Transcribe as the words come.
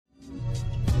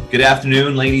Good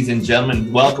afternoon, ladies and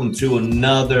gentlemen. Welcome to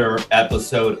another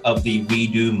episode of the We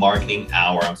Do Marketing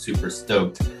Hour. I'm super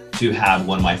stoked to have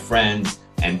one of my friends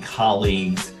and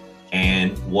colleagues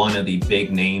and one of the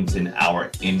big names in our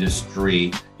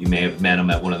industry. You may have met him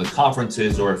at one of the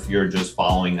conferences, or if you're just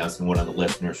following us and one of the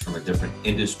listeners from a different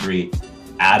industry,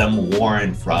 Adam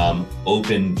Warren from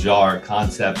OpenJar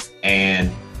Concepts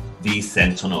and the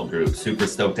Sentinel Group. Super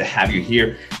stoked to have you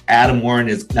here. Adam Warren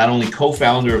is not only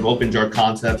co-founder of OpenJar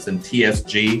Concepts and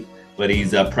TSG, but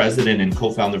he's a president and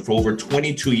co-founder for over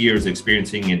 22 years,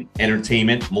 experiencing in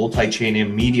entertainment, multi-channel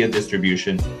media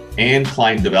distribution, and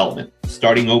client development.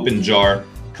 Starting OpenJar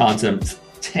Concepts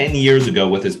 10 years ago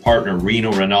with his partner,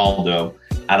 Reno Ronaldo,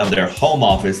 out of their home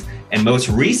office, and most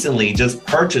recently just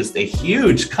purchased a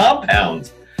huge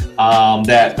compound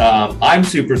that I'm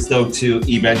super stoked to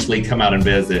eventually come out and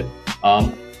visit.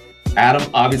 Adam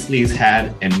obviously has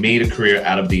had and made a career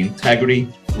out of the integrity,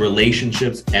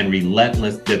 relationships, and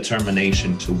relentless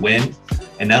determination to win,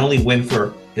 and not only win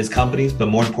for his companies, but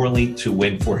more importantly, to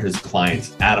win for his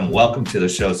clients. Adam, welcome to the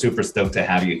show. Super stoked to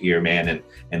have you here, man,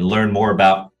 and learn more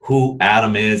about who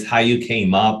Adam is, how you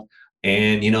came up,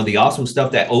 and the awesome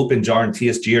stuff that OpenJar and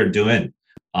TSG are doing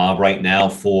right now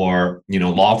for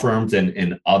law firms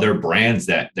and other brands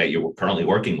that you're currently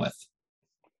working with.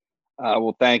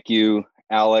 Well, thank you,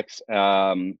 Alex.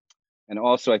 And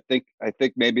also, I think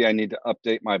maybe I need to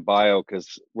update my bio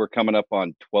because we're coming up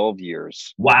on 12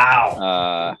 years.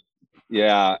 Wow.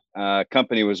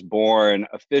 Company was born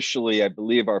officially. I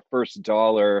believe our first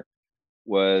dollar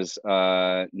was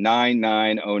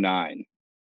 9909.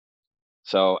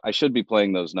 So I should be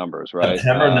playing those numbers, right?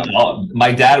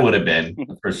 My dad would have been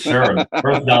for sure.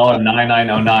 First dollar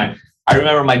 9909. I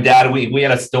remember my dad. We had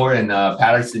a store in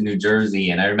Patterson, New Jersey,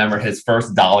 and I remember his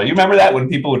first dollar. You remember that when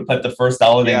people would put the first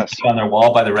dollar they put on their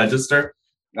wall by the register?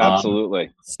 Absolutely.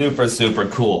 Super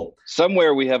cool.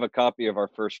 Somewhere we have a copy of our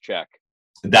first check.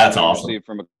 That's awesome. Received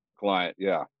from a client.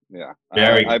 Yeah.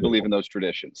 Very I believe in those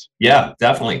traditions. Yeah,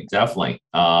 definitely.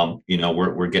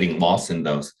 We're getting lost in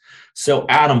those. So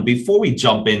Adam, before we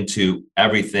jump into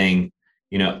everything,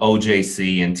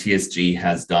 OJC and TSG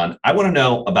has done, I want to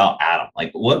know about Adam.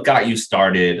 Like, what got you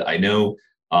started? I know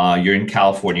you're in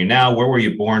California now. Where were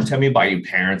you born? Tell me about your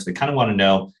parents. I kind of want to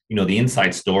know, the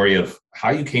inside story of how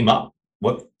you came up,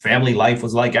 what family life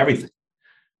was like, everything.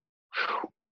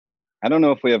 I don't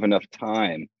know if we have enough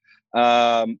time.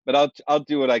 But I'll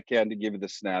do what I can to give you the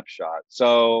snapshot.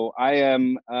 So I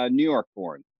am New York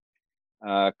born,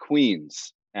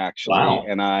 Queens, actually. Wow.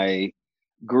 And I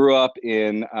grew up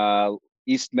in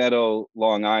East Meadow,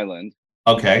 Long Island.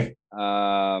 Okay.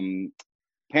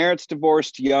 Parents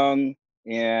divorced young,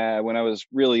 and when I was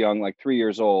really young, like 3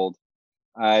 years old.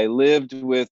 I lived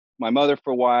with my mother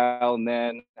for a while, and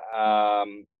then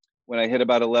when I hit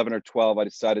about 11 or 12, I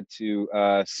decided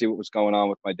to see what was going on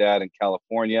with my dad in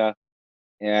California,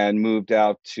 and moved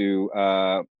out to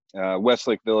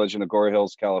Westlake Village in Agora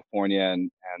Hills, California, and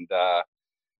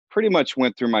pretty much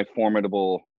went through my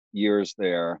formidable years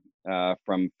there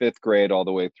from 5th grade all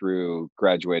the way through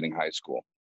graduating high school.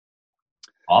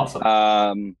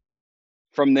 Awesome.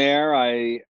 From there,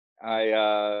 I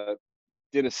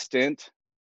did a stint,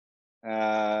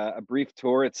 a brief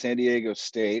tour at San Diego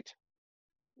State,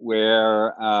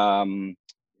 where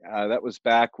that was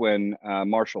back when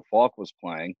Marshall Faulk was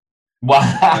playing.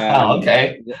 Wow.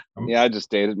 Okay. Yeah, I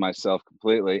just dated myself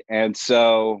completely. And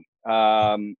so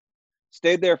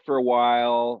stayed there for a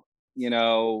while,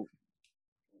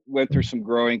 went through some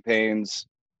growing pains,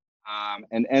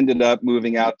 and ended up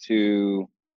moving out to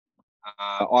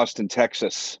Austin,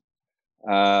 Texas.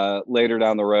 Later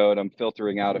down the road, I'm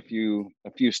filtering out a few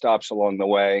stops along the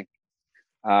way.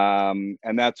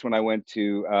 And that's when I went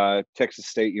to Texas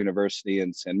State University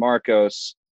in San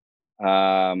Marcos,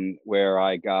 where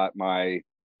I got my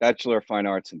Bachelor of Fine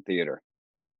Arts in Theater.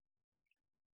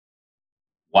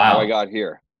 Wow. How I got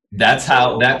here. That's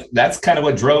that's kind of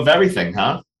what drove everything,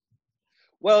 huh?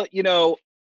 Well,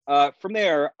 from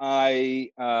there,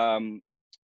 I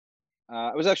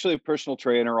was actually a personal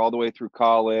trainer all the way through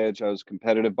college. I was a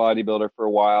competitive bodybuilder for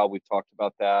a while. We talked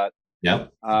about that.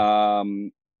 Yep.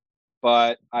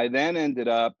 But I then ended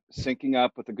up syncing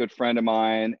up with a good friend of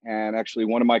mine and actually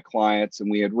one of my clients, and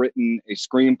we had written a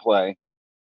screenplay.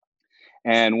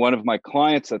 And one of my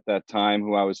clients at that time,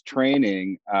 who I was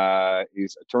training,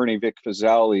 he's attorney Vic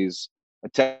Fazell. He's a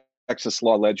Texas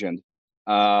law legend,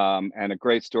 and a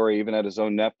great story, even at his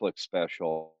own Netflix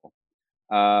special.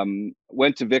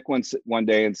 Went to Vic one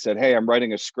day and said, "Hey, I'm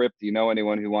writing a script. Do you know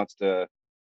anyone who wants to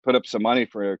put up some money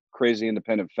for a crazy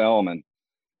independent film?" And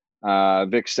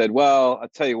Vic said, "Well, I'll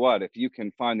tell you what, if you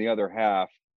can find the other half,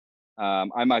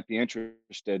 I might be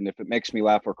interested. And if it makes me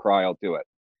laugh or cry, I'll do it.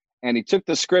 And he took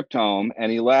the script home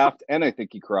and he laughed and I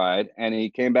think he cried. And he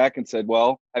came back and said,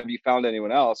 well, have you found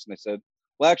anyone else? And I said,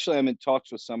 well, actually, I'm in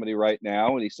talks with somebody right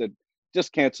now. And he said,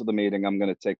 just cancel the meeting. I'm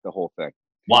going to take the whole thing.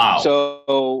 Wow.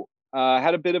 So I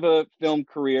had a bit of a film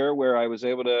career where I was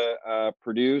able to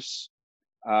produce,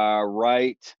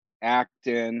 write, act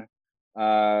in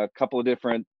a couple of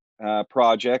different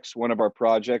projects. One of our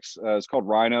projects is called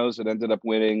Rhinos. It ended up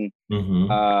winning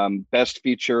Best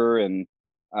Feature and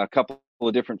a couple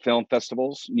of different film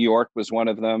festivals. New York was one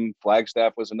of them.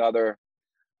 Flagstaff was another.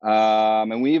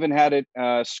 And we even had it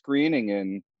screening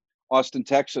in Austin,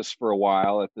 Texas for a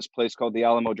while at this place called the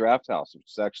Alamo Draft House, which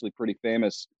is actually pretty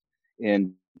famous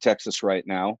in Texas right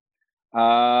now.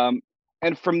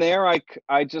 And from there,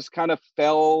 I just kind of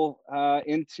fell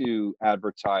into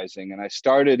advertising. And I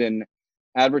started in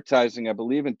advertising, I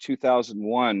believe, in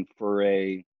 2001 for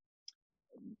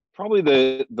probably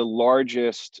the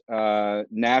largest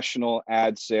national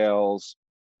ad sales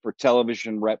for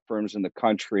television rep firms in the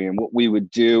country. And what we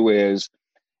would do is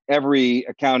every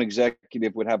account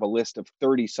executive would have a list of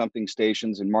 30 something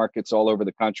stations and markets all over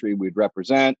the country we'd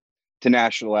represent to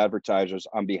national advertisers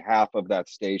on behalf of that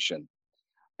station.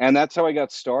 And that's how I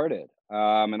got started.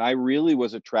 And I really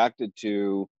was attracted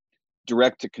to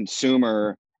direct to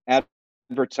consumer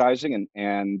advertising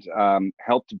and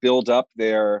helped build up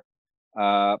their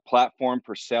platform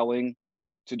for selling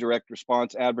to direct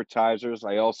response advertisers.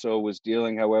 I also was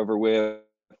dealing, however, with,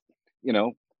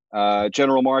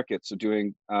 general markets, so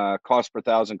doing cost per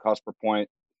thousand, cost per point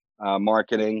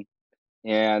marketing.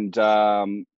 And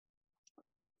from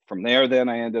there, then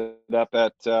I ended up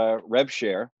at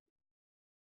RevShare,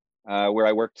 where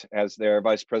I worked as their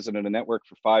vice president of network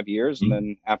for 5 years. And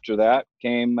then after that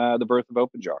came the birth of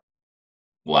OpenJar.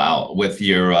 Wow. With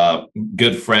your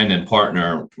good friend and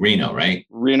partner, Reno, right?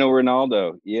 Reno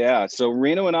Ronaldo. Yeah. So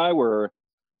Reno and I were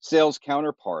sales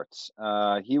counterparts.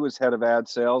 He was head of ad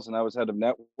sales and I was head of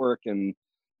network. And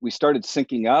we started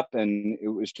syncing up. And it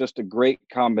was just a great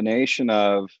combination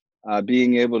of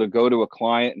being able to go to a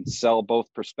client and sell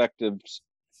both perspectives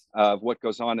of what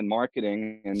goes on in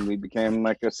marketing. And we became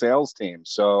like a sales team.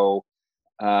 So,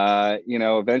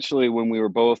 eventually when we were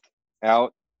both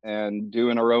out and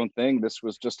doing our own thing, this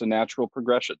was just a natural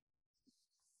progression.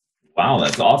 Wow,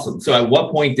 that's awesome. So at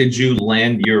what point did you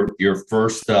land your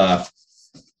first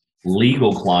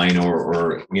legal client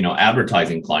or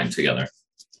advertising client together?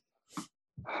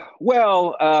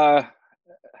 Well,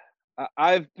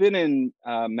 I've been in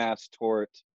mass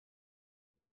tort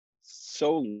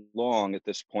so long at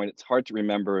this point, it's hard to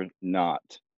remember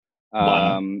not.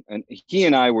 Wow. And he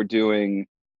and I were doing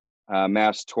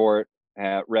mass tort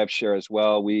at RevShare as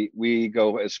well. We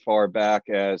go as far back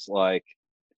as like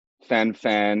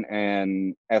FenFen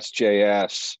and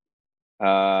SJS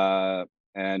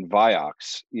and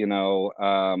Vioxx.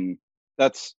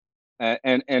 That's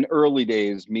and early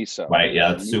days Miso. Right.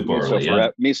 Yeah, it's super Miso early. Yeah.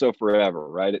 Miso forever,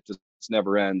 right? It just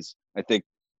never ends. I think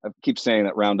I keep saying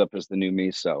that Roundup is the new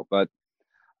Miso, but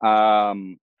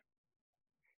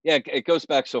it goes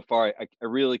back so far. I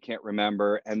really can't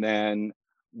remember. And then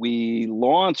we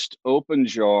launched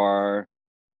OpenJar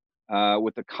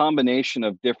with a combination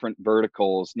of different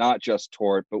verticals, not just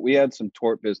tort, but we had some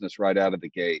tort business right out of the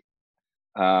gate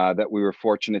that we were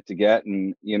fortunate to get.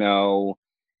 And,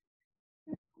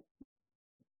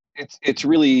 it's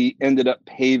really ended up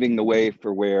paving the way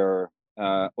for where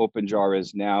OpenJar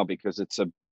is now, because it's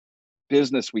a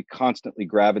business we constantly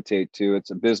gravitate to.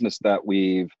 It's a business that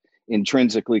we've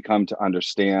intrinsically come to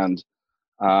understand.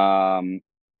 And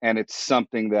it's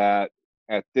something that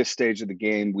at this stage of the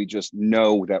game, we just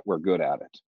know that we're good at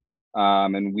it.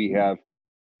 And we have,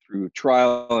 through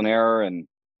trial and error and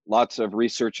lots of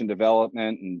research and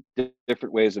development and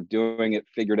different ways of doing it,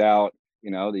 figured out,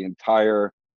 the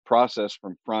entire process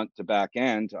from front to back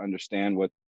end to understand what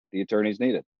the attorneys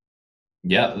needed.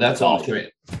 Yeah, that's awesome.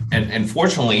 And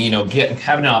fortunately,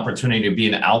 having an opportunity to be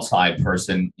an outside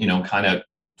person, kind of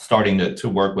starting to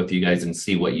work with you guys and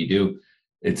see what you do,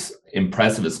 it's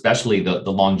impressive, especially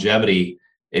the longevity.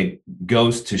 It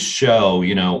goes to show,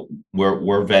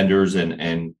 we're vendors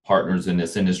and partners in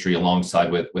this industry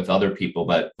alongside with other people,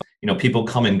 but, people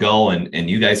come and go and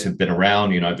you guys have been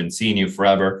around, I've been seeing you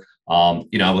forever.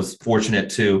 I was fortunate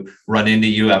to run into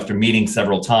you after meeting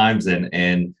several times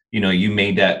and you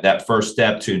made that first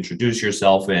step to introduce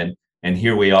yourself and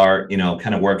here we are,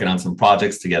 kind of working on some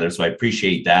projects together. So I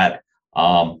appreciate that.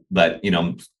 But,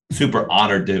 super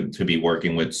honored to be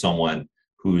working with someone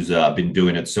who's been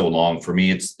doing it so long. For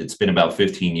me, it's been about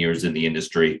 15 years in the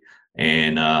industry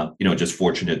and, just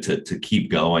fortunate to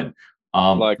keep going.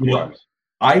 Likewise.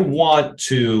 I want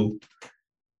to,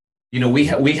 we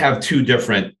have two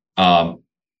different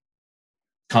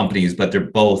companies, but they're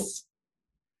both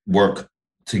work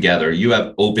together. You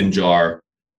have OpenJar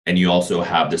and you also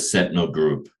have the Sentinel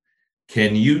Group.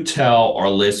 Can you tell our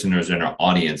listeners and our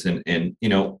audience, and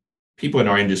people in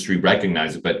our industry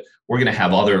recognize it, but we're going to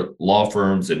have other law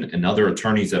firms and other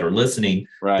attorneys that are listening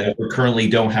that we currently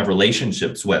don't have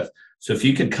relationships with. So if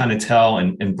you could kind of tell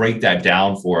and break that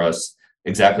down for us,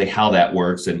 exactly how that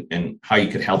works and how you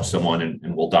could help someone,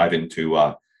 and we'll dive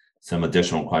into some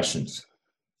additional questions.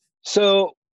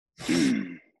 So,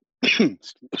 excuse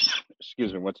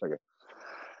me one second.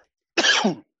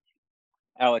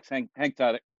 Alex, hang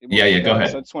tight. Yeah, go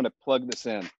ahead. So I just want to plug this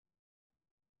in.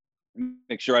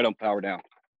 Make sure I don't power down.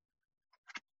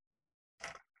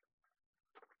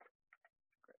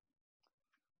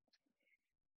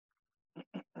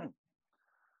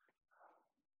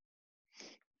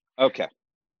 Okay,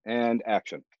 and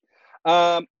action.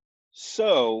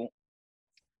 So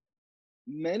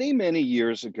many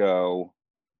years ago,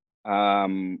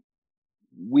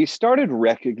 we started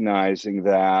recognizing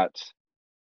that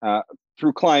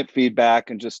through client feedback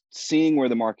and just seeing where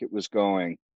the market was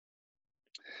going,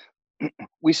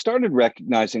 we started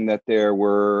recognizing that there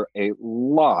were a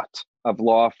lot of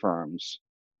law firms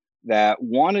that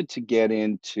wanted to get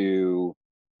into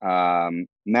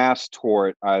mass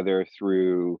tort, either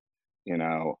through,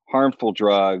 harmful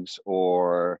drugs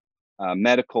or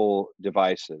medical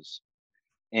devices,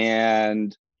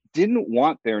 and didn't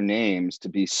want their names to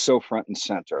be so front and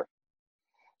center.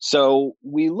 So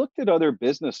we looked at other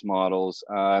business models,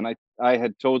 and I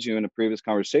had told you in a previous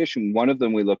conversation, one of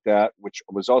them we looked at, which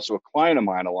was also a client of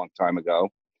mine a long time ago,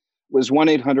 was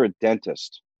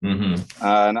 1-800-DENTIST. Mm-hmm.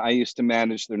 And I used to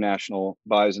manage their national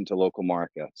buys into local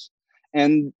markets.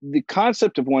 And the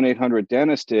concept of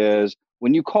 1-800-DENTIST is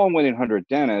when you call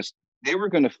 1-800-DENTIST, they were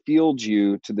going to field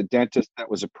you to the dentist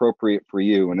that was appropriate for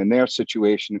you. And in their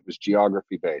situation, it was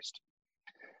geography based.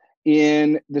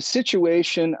 In the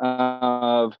situation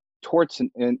of torts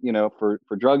and for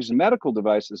drugs and medical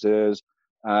devices is,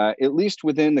 at least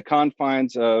within the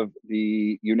confines of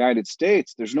the United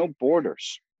States, there's no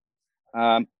borders.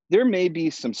 There may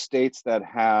be some states that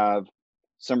have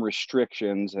some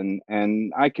restrictions,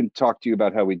 and I can talk to you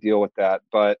about how we deal with that.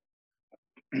 But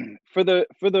for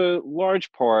the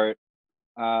large part,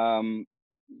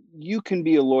 you can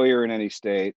be a lawyer in any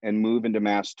state and move into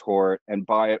mass tort and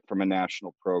buy it from a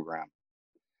national program.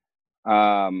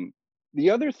 The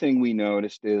other thing we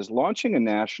noticed is launching a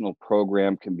national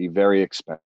program can be very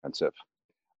expensive.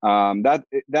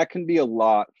 That can be a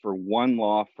lot for one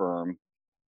law firm.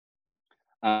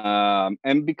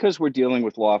 And because we're dealing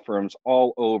with law firms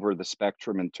all over the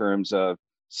spectrum in terms of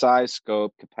size,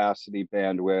 scope, capacity,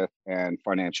 bandwidth, and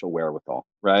financial wherewithal,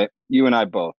 right? You and I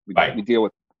both, we deal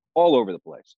with all over the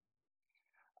place.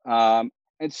 And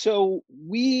so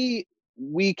we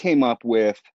came up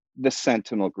with the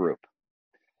Sentinel Group.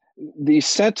 The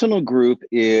Sentinel Group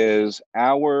is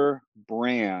our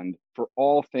brand for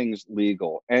all things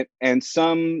legal. And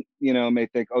some, may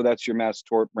think, oh, that's your mass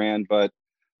tort brand, but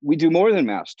we do more than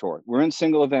mass tort. We're in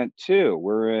single event too.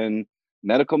 We're in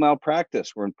medical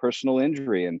malpractice. We're in personal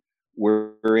injury, and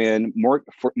we're in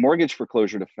mortgage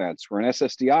foreclosure defense. We're in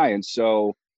SSDI. And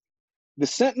so the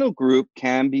Sentinel Group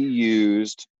can be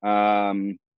used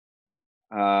for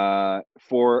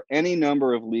any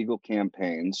number of legal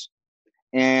campaigns.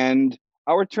 And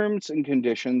our terms and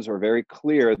conditions are very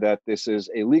clear that this is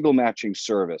a legal matching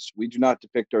service. We do not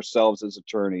depict ourselves as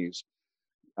attorneys.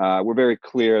 We're very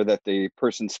clear that the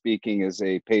person speaking is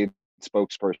a paid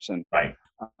spokesperson, right?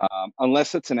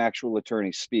 Unless it's an actual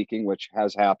attorney speaking, which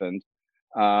has happened.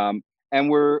 And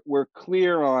we're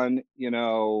clear on,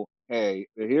 hey,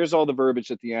 here's all the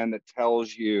verbiage at the end that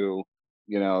tells you,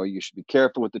 you should be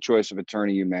careful with the choice of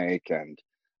attorney you make. And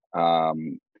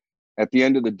at the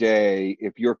end of the day,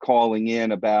 if you're calling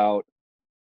in about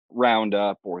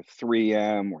Roundup or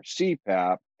 3M or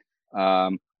CPAP,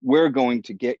 we're going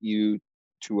to get you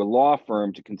to a law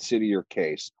firm to consider your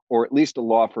case, or at least a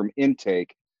law firm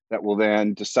intake that will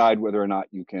then decide whether or not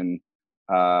you can,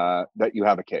 that you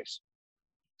have a case.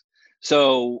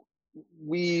 So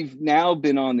we've now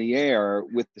been on the air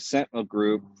with the Sentinel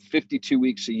Group 52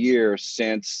 weeks a year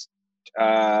since,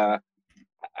 I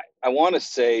want to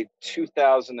say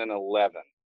 2011.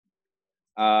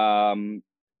 And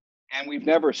we've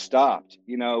never stopped.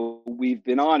 We've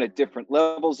been on at different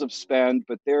levels of spend,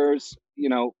 but there's,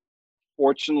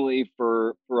 fortunately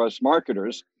for us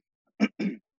marketers,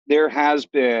 there has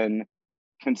been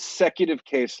consecutive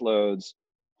caseloads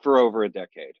for over a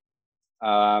decade.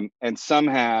 And some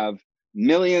have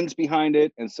millions behind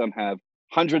it, and some have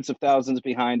hundreds of thousands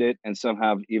behind it, and some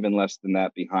have even less than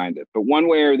that behind it. But one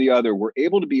way or the other, we're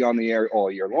able to be on the air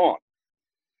all year long.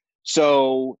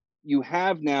 So you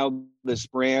have now this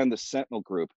brand, the Sentinel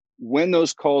Group. When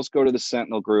those calls go to the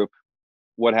Sentinel Group,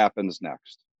 what happens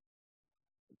next?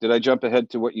 Did I jump ahead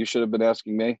to what you should have been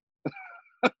asking me?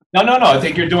 No, no, no. I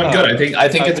think you're doing good. I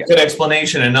think it's a Okay. good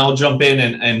explanation, and I'll jump in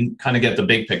and kind of get the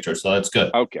big picture. So that's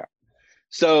good. Okay.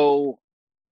 So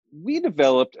we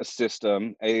developed a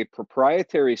system, a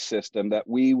proprietary system that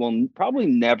we will probably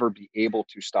never be able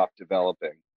to stop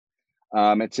developing.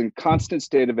 It's in constant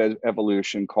state of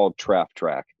evolution called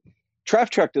TraffTrack.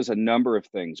 TraffTrack does a number of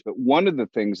things, but one of the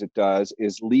things it does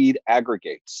is lead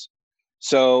aggregates.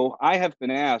 So I have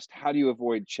been asked, how do you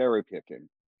avoid cherry picking?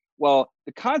 Well,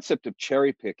 the concept of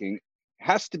cherry picking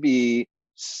has to be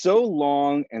so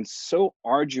long and so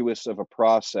arduous of a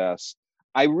process.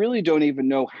 I really don't even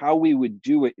know how we would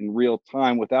do it in real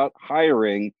time without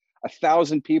hiring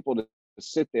 1,000 people to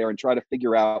sit there and try to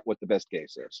figure out what the best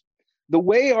case is. The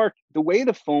way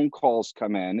the phone calls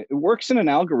come in, it works in an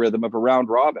algorithm of a round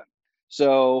robin.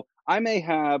 So I may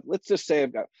have, let's just say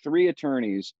I've got 3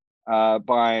 attorneys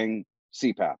buying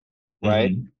CPAP,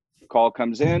 right? Mm-hmm. Call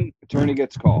comes in, attorney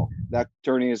gets call. That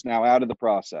attorney is now out of the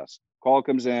process. Call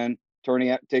comes in,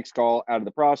 attorney takes call, out of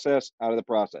the process, out of the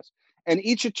process. And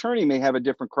each attorney may have a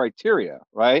different criteria,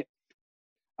 right?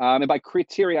 And by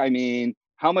criteria, I mean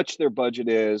how much their budget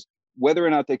is, whether or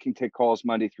not they can take calls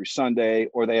Monday through Sunday,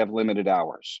 or they have limited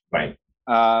hours. Right.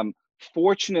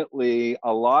 Fortunately,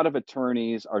 a lot of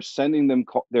attorneys are sending them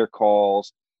their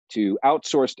calls to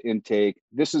outsourced intake.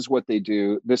 This is what they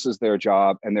do. This is their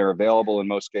job, and they're available in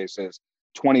most cases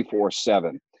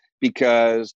 24/7.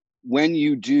 Because when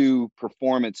you do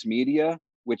performance media,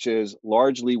 which is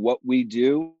largely what we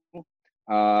do,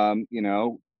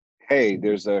 hey,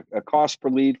 there's a cost per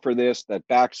lead for this that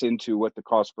backs into what the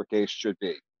cost per case should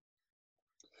be.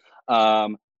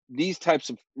 These types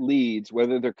of leads,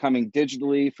 whether they're coming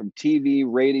digitally from TV,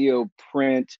 radio,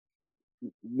 print,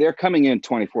 they're coming in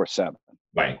 24/7.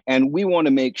 Right. And we want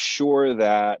to make sure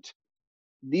that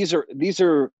these are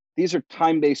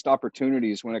time-based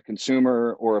opportunities when a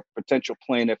consumer or a potential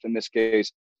plaintiff in this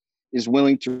case is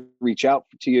willing to reach out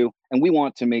to you. And we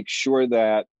want to make sure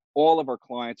that all of our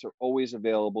clients are always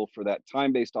available for that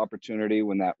time-based opportunity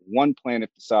when that one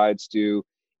plaintiff decides to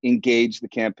engage the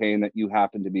campaign that you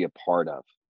happen to be a part of.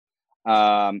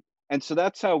 And so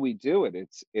that's how we do it.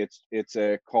 It's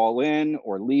a call in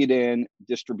or lead in,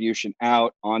 distribution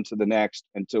out onto the next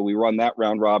until we run that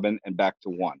round robin and back to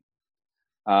one.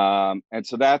 And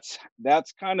so that's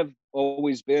kind of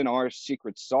always been our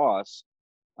secret sauce.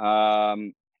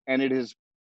 And it has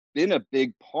been a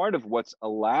big part of what's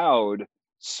allowed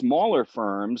smaller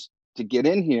firms to get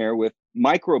in here with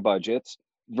micro budgets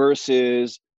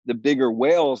versus the bigger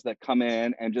whales that come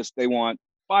in and just they want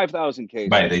 5,000 cases.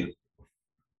 Right.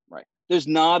 Right. There's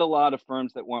not a lot of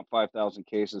firms that want 5,000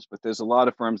 cases, but there's a lot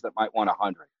of firms that might want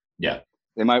 100. Yeah.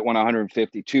 They might want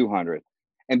 150, 200.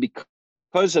 And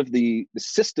because of the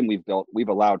system we've built, we've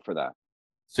allowed for that.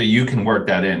 So you can work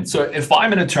that in. So if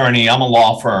I'm an attorney, I'm a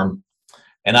law firm,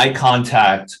 and I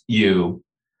contact you,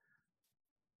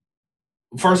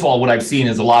 first of all, what I've seen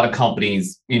is a lot of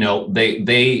companies,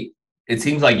 it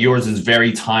seems like yours is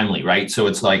very timely, right? So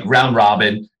it's like round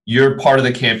robin, you're part of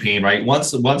the campaign, right?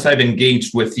 Once I've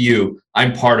engaged with you,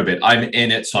 I'm part of it. I'm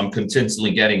in it, so I'm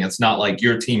consistently getting. It's not like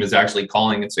your team is actually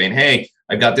calling and saying, hey,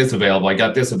 I got this available, I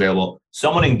got this available.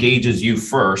 Someone engages you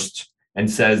first and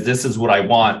says, this is what I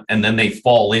want, and then they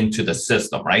fall into the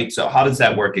system, right? So how does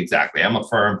that work exactly? I'm a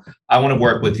firm, I want to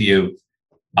work with you.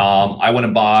 I want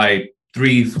to buy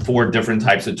 3-4 different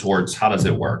types of torts. How does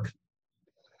it work?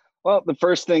 Well, the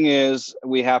first thing is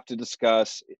we have to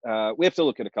discuss, we have to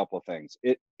look at a couple of things.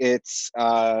 It's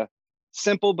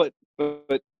simple, but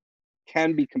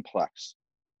can be complex.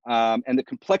 And the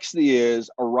complexity is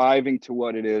arriving to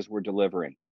what it is we're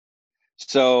delivering.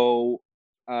 So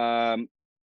a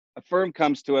firm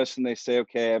comes to us and they say,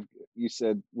 okay, you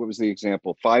said, what was the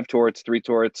example? 5 torts, 3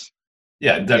 torts?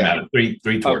 Yeah, it doesn't matter.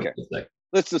 Three torts. Okay.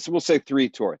 We'll say 3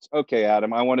 torts. Okay,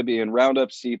 Adam, I want to be in Roundup,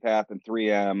 CPAP, and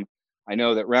 3M. I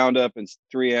know that Roundup and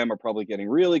 3M are probably getting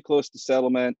really close to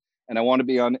settlement, and I want to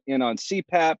be in on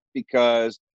CPAP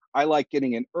because I like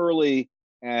getting in early.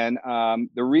 And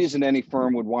the reason any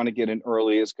firm would want to get in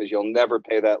early is because you'll never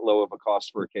pay that low of a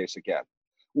cost for a case again.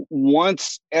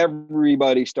 Once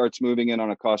everybody starts moving in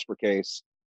on a cost per case,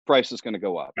 price is going to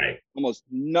go up. Right. Almost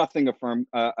nothing a firm,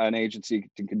 an agency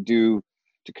can do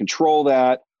to control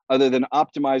that, other than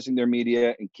optimizing their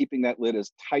media and keeping that lid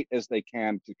as tight as they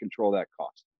can to control that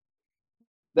cost.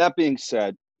 That being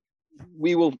said,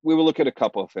 we will look at a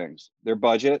couple of things: their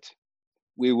budget,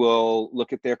 We will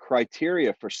look at their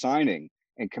criteria for signing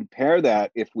and compare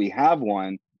that, if we have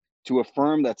one, to a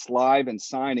firm that's live and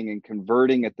signing and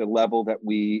converting at the level that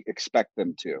we expect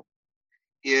them to.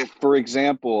 If, for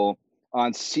example,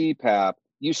 on CPAP,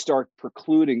 you start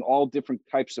precluding all different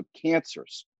types of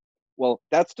cancers, well,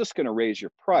 that's just going to raise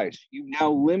your price. You've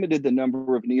now limited the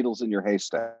number of needles in your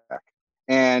haystack.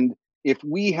 And if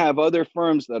we have other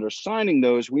firms that are signing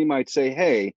those, we might say,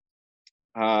 hey,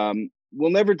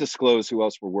 we'll never disclose who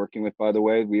else we're working with, by the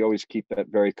way. We always keep that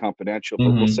very confidential.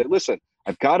 But we'll say, listen,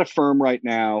 I've got a firm right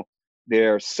now.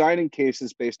 They're signing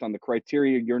cases based on the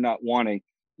criteria you're not wanting.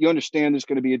 You understand there's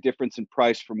going to be a difference in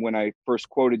price from when I first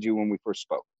quoted you when we first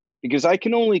spoke, because I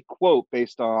can only quote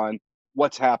based on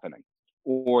what's happening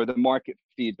or the market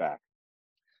feedback.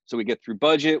 So we get through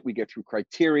budget, we get through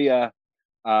criteria,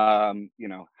 how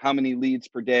many leads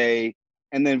per day,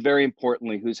 and then very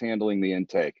importantly, who's handling the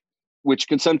intake, which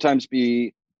can sometimes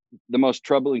be the most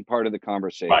troubling part of the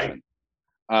conversation.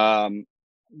 Right.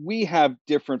 We have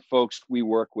different folks we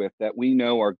work with that we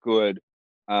know are good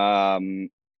on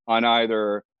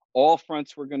either all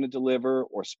fronts we're going to deliver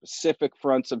or specific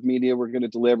fronts of media we're going to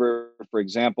deliver. For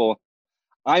example,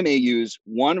 I may use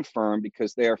one firm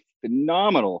because they are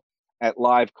phenomenal at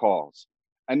live calls.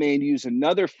 I may use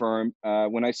another firm.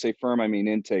 When I say firm, I mean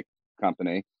intake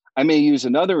company. I may use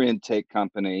another intake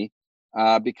company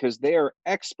because they are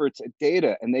experts at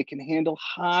data and they can handle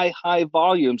high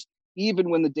volumes, even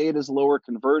when the data is lower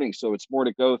converting. So it's more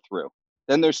to go through.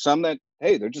 Then there's some that,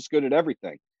 hey, they're just good at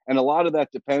everything. And a lot of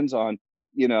that depends on,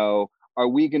 are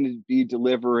we going to be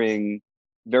delivering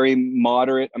very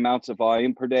moderate amounts of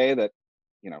volume per day that,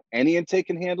 any intake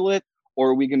can handle it, or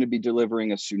are we going to be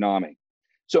delivering a tsunami?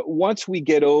 So once we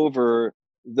get over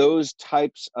those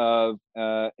types of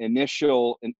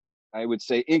initial, I would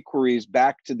say, inquiries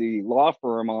back to the law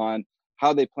firm on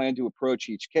how they plan to approach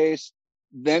each case,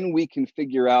 then we can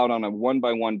figure out on a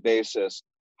one-by-one basis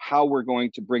how we're going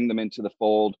to bring them into the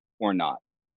fold or not.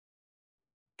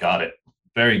 Got it.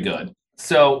 Very good.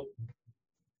 So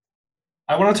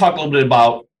I want to talk a little bit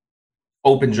about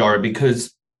OpenJar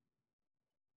because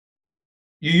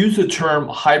you use the term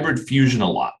hybrid fusion a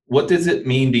lot. What does it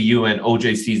mean to you and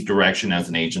OJC's direction as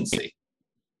an agency?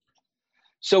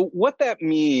 So what that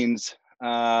means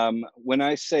when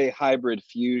I say hybrid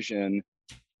fusion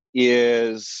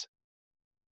is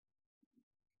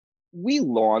we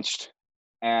launched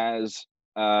as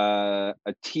a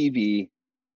TV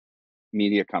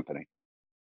media company.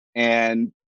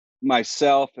 And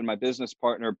myself and my business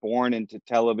partner, born into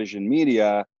television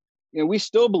media, we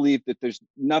still believe that there's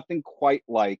nothing quite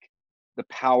like the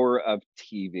power of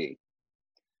TV.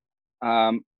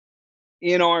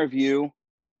 In our view,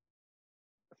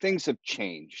 things have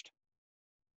changed.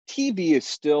 TV is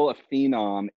still a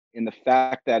phenom in the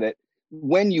fact that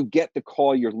when you get the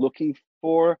call you're looking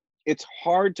for, it's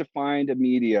hard to find a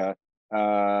media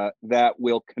that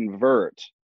will convert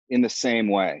in the same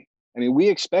way. I mean, we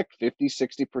expect 50,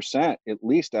 60% at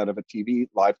least out of a TV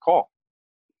live call,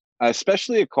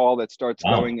 especially a call that starts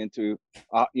going into,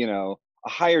 a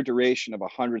higher duration of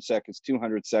 100 seconds,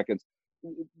 200 seconds.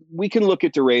 We can look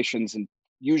at durations and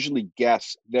usually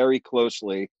guess very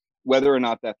closely whether or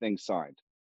not that thing's signed.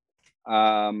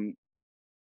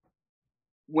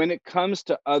 When it comes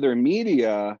to other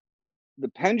media, the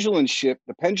pendulum shift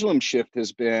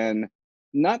has been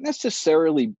not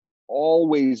necessarily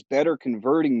always better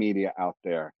converting media out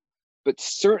there, but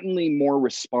certainly more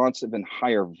responsive and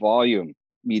higher volume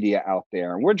media out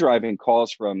there. And we're driving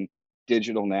calls from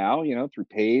digital now, through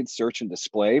paid search and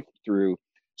display, through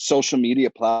social media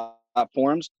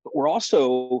platforms, but we're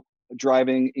also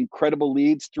driving incredible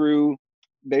leads through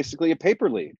basically a paper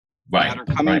lead that are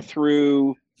coming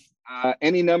through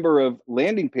any number of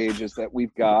landing pages that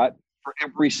we've got for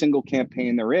every single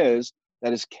campaign there is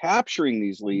that is capturing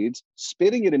these leads,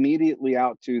 spitting it immediately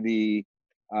out to the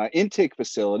intake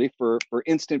facility for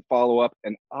instant follow-up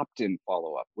and opt-in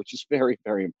follow-up, which is very,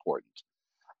 very important.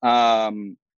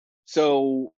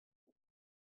 So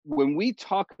when we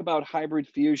talk about hybrid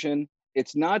fusion,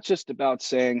 it's not just about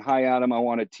saying, hi, Adam, I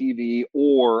want a TV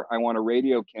or I want a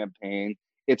radio campaign.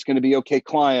 It's going to be, okay,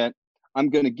 client, I'm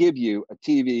going to give you a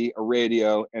TV, a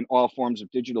radio, and all forms of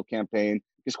digital campaign,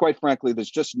 because quite frankly, there's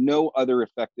just no other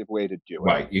effective way to do it.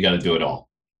 Right. You got to do it all.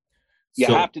 You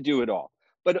have to do it all.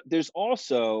 But there's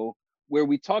also, where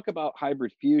we talk about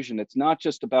hybrid fusion, it's not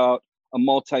just about a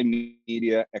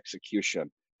multimedia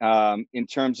execution in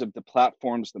terms of the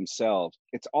platforms themselves.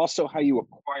 It's also how you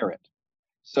acquire it.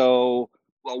 So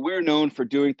while we're known for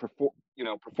doing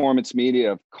performance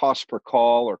media of cost per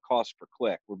call or cost per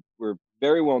click, we're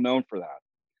very well known for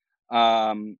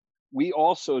that. We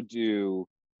also do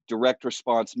direct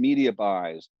response media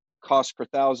buys, cost per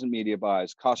thousand media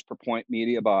buys, cost per point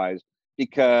media buys,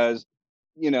 because,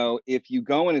 if you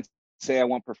go in and say, I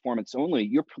want performance only,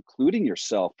 you're precluding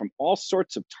yourself from all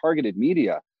sorts of targeted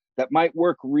media that might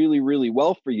work really, really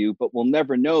well for you, but we'll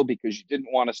never know because you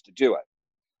didn't want us to do it.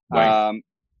 Right.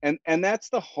 And that's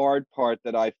the hard part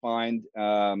that I find,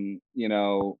 kind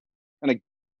of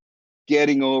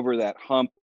getting over that hump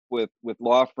with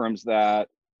law firms that,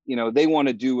 they want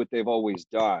to do what they've always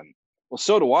done. Well,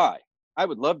 so do I. I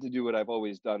would love to do what I've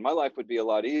always done. My life would be a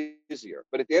lot easier.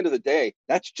 But at the end of the day,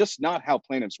 that's just not how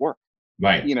plaintiffs work.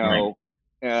 Right.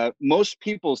 Right. Most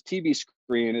people's TV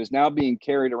screen is now being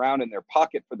carried around in their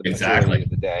pocket for the majority Exactly. of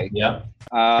the day. Yeah.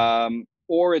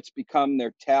 Or it's become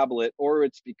their tablet, or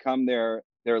it's become their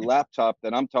laptop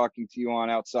that I'm talking to you on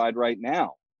outside right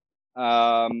now.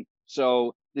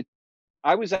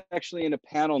 I was actually in a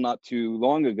panel not too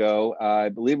long ago. I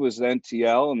believe it was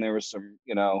NTL, and there were some,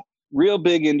 real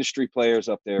big industry players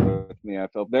up there with me. I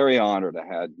felt very honored. I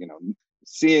had,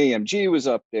 CAMG was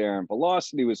up there, and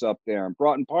Velocity was up there, and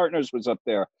Broughton Partners was up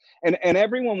there, and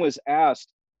everyone was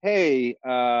asked, "Hey,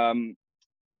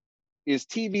 is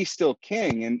TV still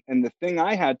king?" And the thing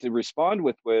I had to respond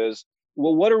with was,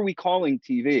 "Well, what are we calling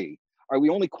TV? Are we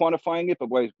only quantifying it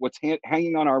by what's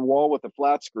hanging on our wall with a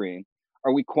flat screen?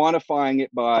 Are we quantifying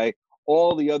it by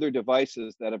all the other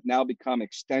devices that have now become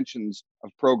extensions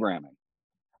of programming?"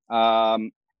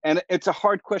 And it's a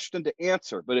hard question to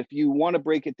answer, but if you want to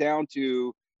break it down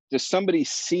to, does somebody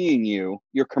seeing you,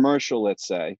 your commercial, let's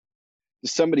say,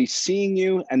 does somebody seeing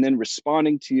you and then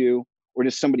responding to you, or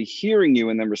does somebody hearing you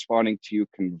and then responding to you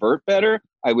convert better?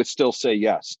 I would still say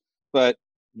yes, but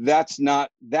that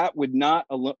would not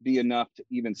be enough to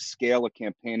even scale a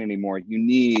campaign anymore. You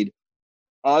need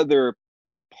other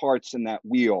parts in that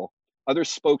wheel, other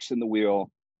spokes in the wheel,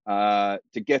 to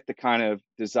get the kind of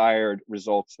desired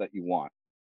results that you want.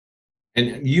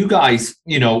 And you guys,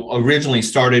 originally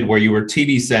started where you were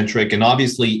TV centric and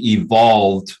obviously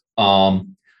evolved.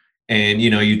 And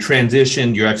you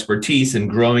transitioned your expertise and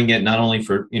growing it not only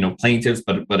for plaintiffs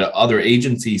but other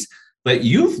agencies. But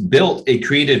you've built a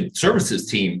creative services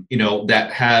team,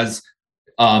 that has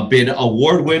been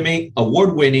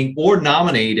award-winning or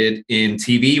nominated in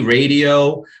TV,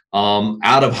 radio,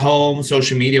 out of home,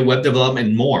 social media, web development,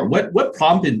 and more. What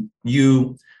prompted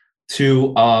you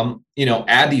to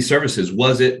add these services?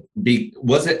 Was it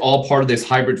all part of this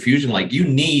hybrid fusion? Like, you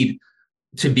need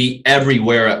to be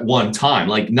everywhere at one time,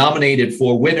 like nominated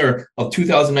for winner of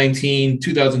 2019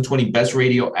 2020 Best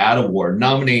Radio Ad Award,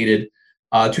 nominated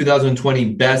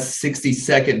 2020 Best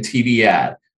 60-second TV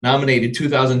Ad, nominated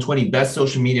 2020 Best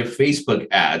Social Media Facebook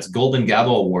Ads, Golden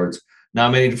Gavel Awards,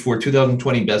 nominated for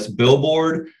 2020 Best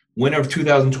Billboard, winner of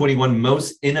 2021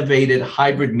 Most Innovative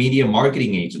Hybrid Media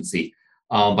Marketing Agency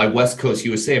by West Coast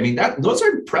USA. I mean, those are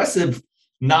impressive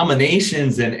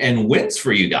nominations and wins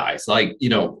for you guys. Like,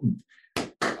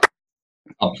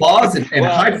 applause and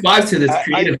high fives to this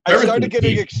creative I started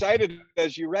getting excited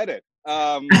as you read it.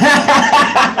 I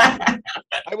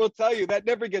will tell you, that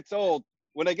never gets old.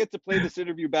 When I get to play this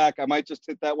interview back, I might just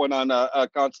hit that one on a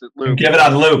constant loop. Give it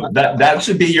on loop. That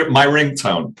should be my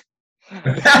ringtone.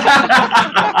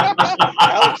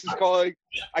 Alex is calling.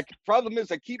 Problem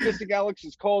is, I keep missing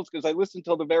Alex's calls because I listen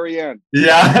till the very end.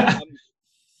 Yeah.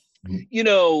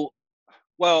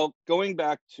 Well, going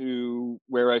back to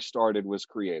where I started was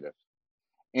creative.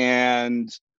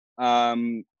 And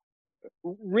Reno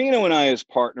and I as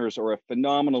partners are a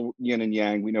phenomenal yin and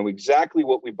yang. We know exactly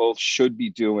what we both should be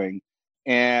doing.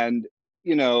 And,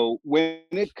 when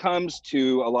it comes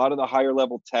to a lot of the higher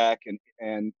level tech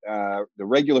and the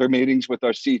regular meetings with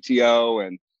our CTO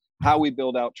and how we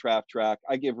build out TraffTrack,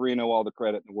 I give Reno all the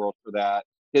credit in the world for that.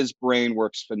 His brain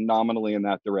works phenomenally in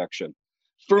that direction.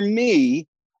 For me,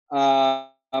 I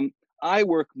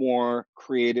work more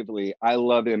creatively. I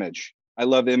love image. I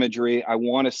love imagery. I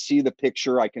want to see the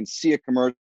picture. I can see a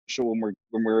commercial when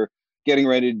we're getting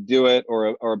ready to do it,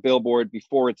 or a billboard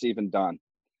before it's even done.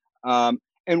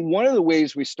 And one of the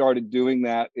ways we started doing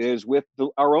that is with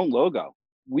our own logo.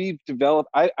 We've developed,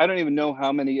 I don't even know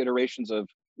how many iterations of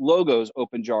logos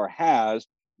OpenJar has.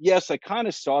 Yes, I kind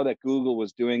of saw that Google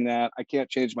was doing that. I can't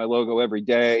change my logo every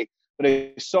day, but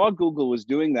I saw Google was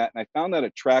doing that, and I found that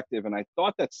attractive, and I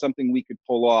thought that's something we could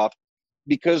pull off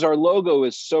because our logo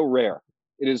is so rare.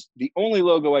 It is the only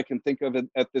logo I can think of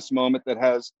at this moment that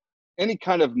has any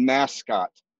kind of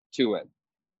mascot to it.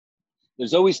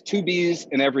 There's always two B's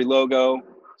in every logo,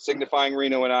 signifying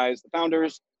Reno and I as the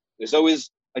founders. There's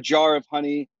always a jar of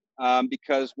honey,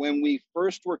 because when we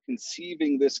first were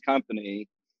conceiving this company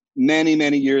many,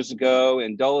 many years ago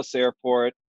in Dulles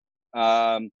Airport,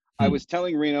 I was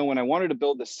telling Reno when I wanted to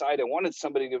build the site, I wanted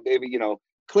somebody to maybe,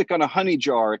 click on a honey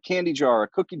jar, a candy jar, a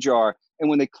cookie jar. And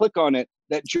when they click on it,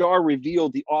 that jar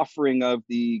revealed the offering of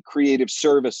the creative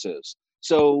services.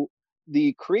 So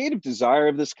the creative desire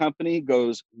of this company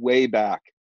goes way back.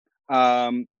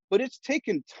 But it's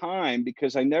taken time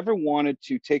because I never wanted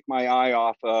to take my eye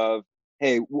off of,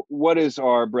 hey, what is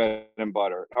our bread and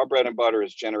butter? Our bread and butter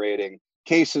is generating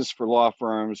cases for law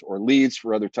firms or leads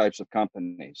for other types of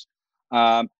companies.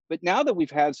 But now that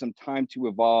we've had some time to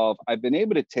evolve, I've been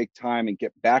able to take time and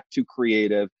get back to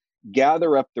creative,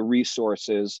 gather up the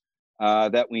resources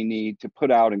that we need to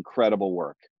put out incredible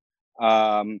work.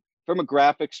 From a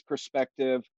graphics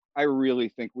perspective, I really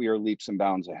think we are leaps and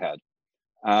bounds ahead.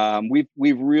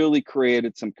 We've really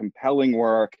created some compelling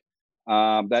work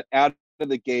that out of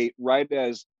the gate, right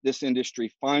as this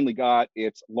industry finally got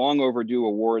its long overdue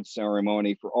award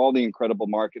ceremony for all the incredible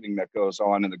marketing that goes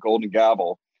on in the Golden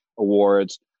Gavel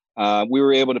Awards, we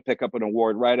were able to pick up an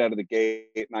award right out of the gate.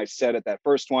 And I said at that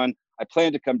first one, I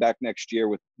plan to come back next year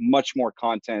with much more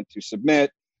content to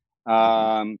submit.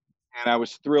 And I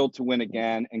was thrilled to win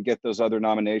again and get those other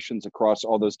nominations across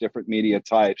all those different media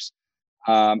types.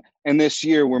 And this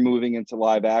year we're moving into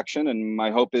live action, and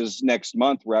my hope is next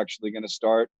month we're actually going to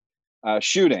start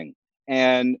shooting.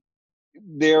 And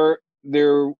there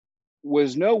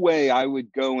was no way I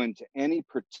would go into any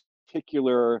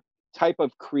particular type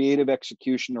of creative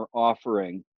execution or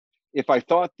offering if I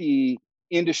thought the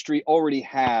industry already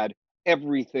had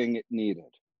everything it needed.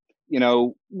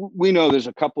 We know there's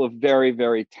a couple of very,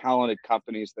 very talented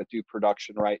companies that do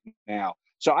production right now.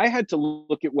 So I had to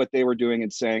look at what they were doing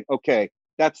and saying, okay,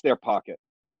 that's their pocket.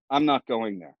 I'm not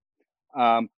going there.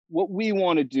 What we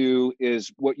want to do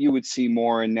is what you would see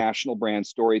more in national brand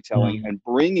storytelling and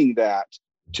bringing that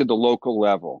to the local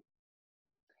level.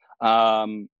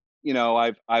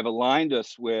 I've aligned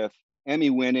us with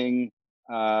Emmy-winning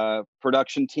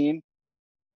production team,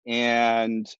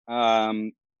 and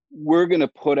we're going to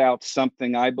put out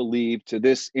something I believe to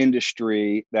this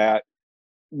industry that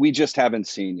we just haven't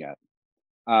seen yet.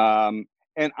 And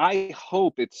I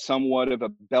hope it's somewhat of a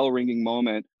bell ringing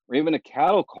moment or even a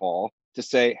cattle call to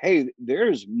say, hey,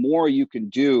 there's more you can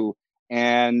do.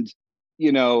 And,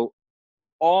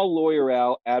 all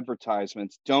lawyer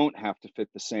advertisements don't have to fit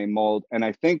the same mold. And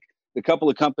I think the couple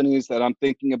of companies that I'm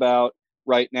thinking about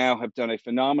right now have done a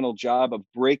phenomenal job of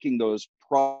breaking those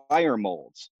prior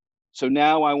molds. So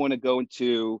now I want to go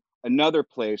into another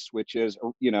place, which is,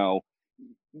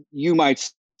 you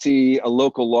might see a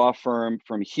local law firm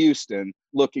from Houston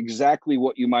look exactly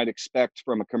what you might expect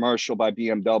from a commercial by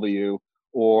BMW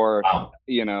or, Wow.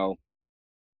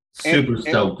 Super and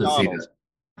stoked to see this.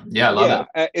 Yeah, I love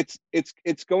it.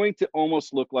 It's going to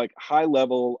almost look like high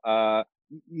level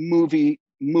movie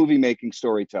making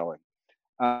storytelling.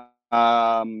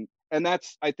 And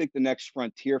that's, I think, the next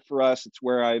frontier for us. It's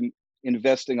where I'm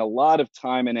investing a lot of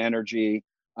time and energy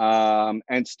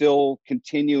and still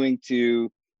continuing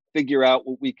to figure out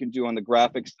what we can do on the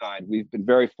graphics side. We've been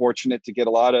very fortunate to get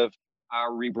a lot of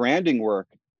rebranding work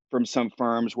from some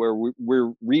firms where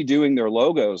we're redoing their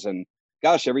logos. And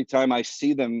gosh, every time I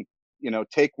see them,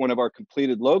 take one of our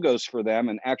completed logos for them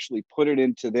and actually put it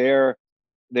into their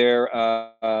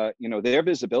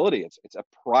visibility, it's a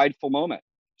prideful moment.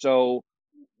 So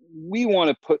we want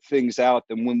to put things out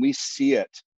that when we see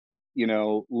it,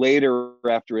 later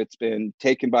after it's been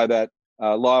taken by that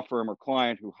law firm or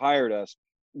client who hired us,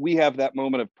 we have that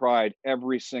moment of pride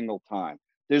every single time.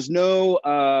 There's no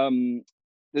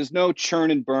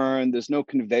churn and burn. There's no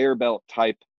conveyor belt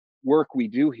type work we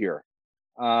do here.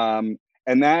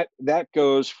 And that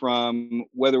goes from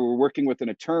whether we're working with an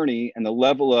attorney and the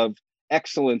level of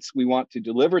excellence we want to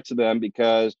deliver to them,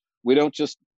 because we don't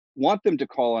just want them to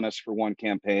call on us for one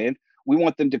campaign. We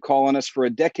want them to call on us for a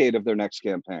decade of their next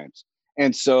campaigns.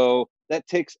 And so that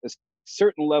takes a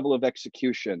certain level of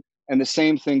execution. And the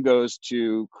same thing goes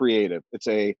to creative. It's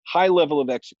a high level of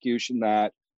execution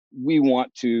that we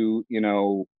want to,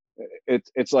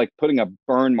 it's like putting a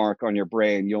burn mark on your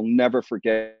brain. You'll never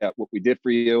forget what we did for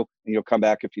you, and you'll come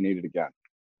back if you need it again.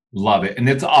 Love it. And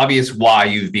it's obvious why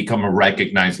you've become a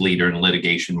recognized leader in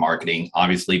litigation marketing,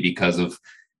 obviously because of,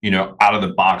 out of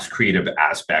the box creative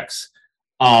aspects.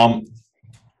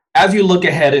 As you look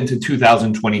ahead into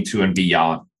 2022 and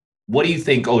beyond, what do you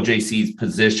think OJC's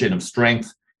position of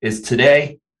strength is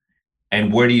today?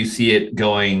 And where do you see it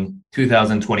going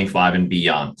 2025 and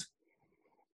beyond?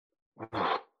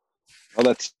 Well,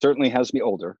 that certainly has me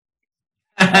older.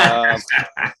 Has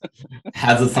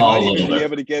us all a little bit. Be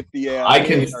able to get the, I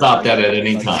can stop that at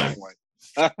any time.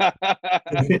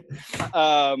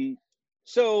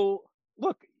 So,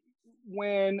 look,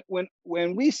 when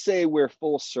we say we're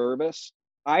full service,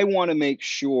 I want to make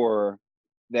sure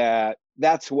that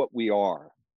that's what we are.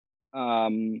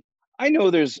 Um, I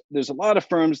know there's a lot of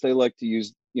firms, they like to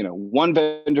use, one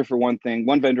vendor for one thing,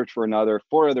 one vendor for another,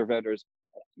 four other vendors.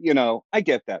 I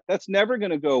get that. That's never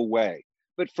going to go away.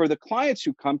 But for the clients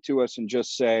who come to us and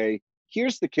just say,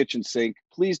 here's the kitchen sink,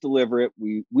 please deliver it.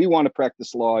 We want to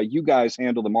practice law. You guys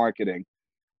handle the marketing.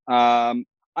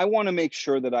 I want to make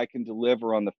sure that I can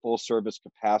deliver on the full service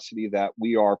capacity that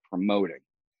we are promoting.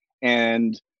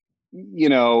 And,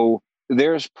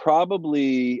 there's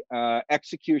probably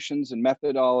executions and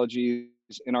methodologies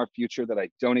in our future that I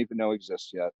don't even know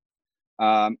exist yet.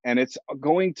 And it's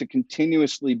going to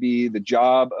continuously be the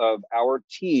job of our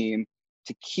team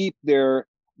to keep their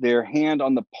hand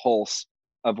on the pulse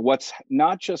of what's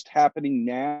not just happening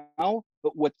now,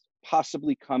 but what's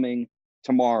possibly coming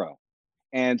tomorrow.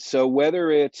 And so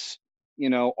whether it's,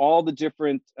 all the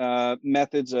different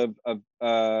methods of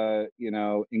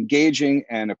engaging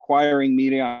and acquiring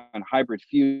media on hybrid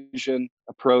fusion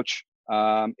approach,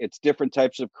 it's different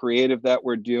types of creative that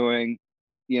we're doing.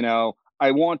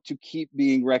 I want to keep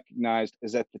being recognized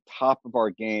as at the top of our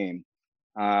game.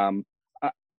 I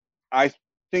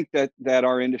think that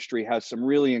our industry has some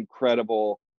really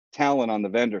incredible talent on the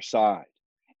vendor side.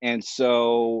 And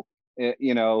so,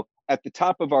 at the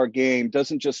top of our game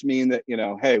doesn't just mean that,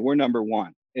 hey, we're number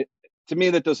one. To me,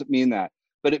 that doesn't mean that.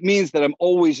 But it means that I'm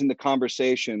always in the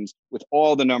conversations with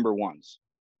all the number ones,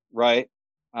 right?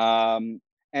 And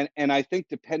I think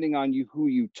depending on who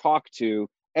you talk to,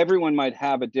 everyone might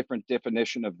have a different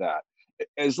definition of that.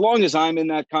 As long as I'm in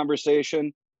that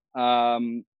conversation,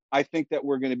 I think that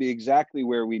we're going to be exactly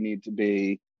where we need to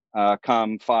be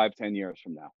come 5-10 years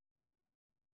from now.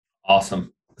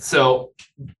 Awesome. So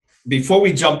before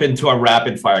we jump into our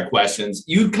rapid fire questions,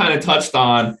 you kind of touched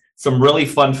on some really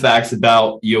fun facts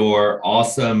about your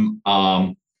awesome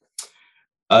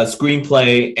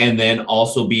screenplay, and then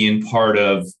also being part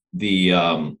of the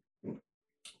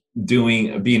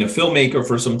being a filmmaker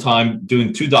for some time,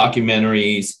 doing 2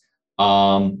 documentaries.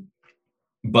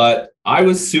 But I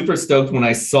was super stoked when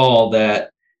I saw that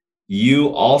you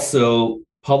also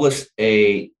published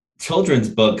a children's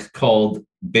book called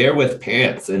Bear with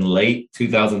Pants in late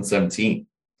 2017,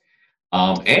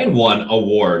 and won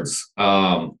awards.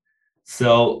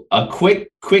 So a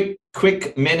quick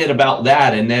minute about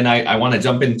that, and then I want to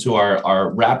jump into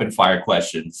our rapid fire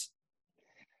questions.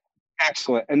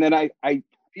 Excellent. And then I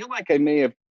feel like I may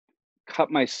have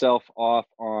cut myself off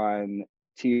on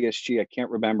TSG. I can't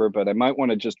remember, but I might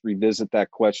want to just revisit that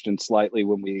question slightly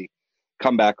when we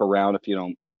come back around, if you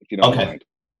don't Okay. mind.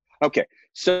 Okay.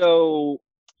 So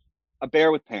a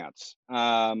Bear with Pants.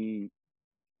 I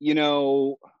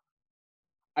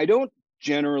don't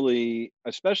generally,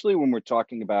 especially when we're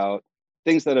talking about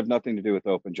things that have nothing to do with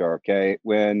OpenJar, okay?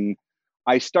 When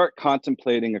I start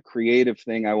contemplating a creative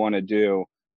thing I want to do,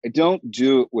 I don't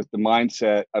do it with the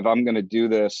mindset of I'm going to do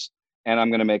this and I'm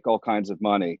going to make all kinds of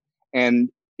money. And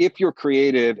if you're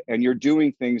creative and you're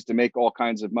doing things to make all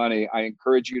kinds of money, I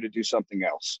encourage you to do something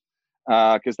else,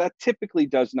 because that typically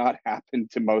does not happen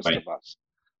to most of us.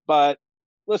 But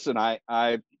listen,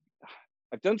 I've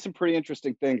done some pretty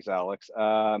interesting things, Alex.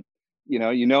 I've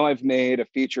made a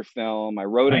feature film. I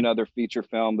wrote another feature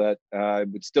film that I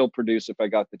would still produce if I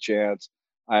got the chance.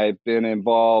 I've been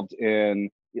involved in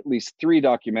at least 3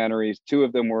 documentaries. 2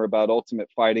 of them were about ultimate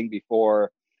fighting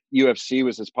before UFC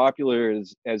was as popular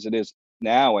as it is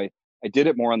now. I did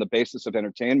it more on the basis of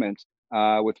entertainment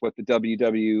with what the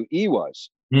WWE was,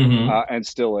 and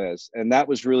still is. And that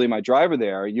was really my driver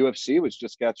there. UFC was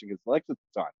just catching its legs at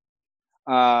the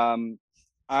time.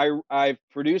 I've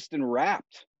produced and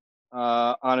rapped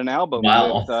on an album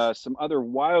with some other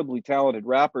wildly talented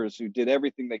rappers who did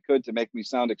everything they could to make me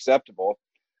sound acceptable,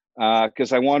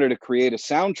 because I wanted to create a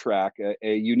soundtrack,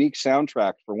 a unique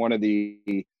soundtrack for one of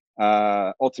the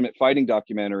ultimate fighting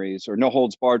documentaries, or no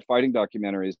holds barred fighting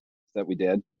documentaries that we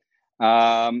did.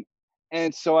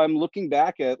 And so I'm looking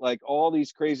back at like all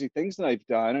these crazy things that I've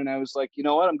done, and I was like, you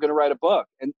know what, I'm going to write a book.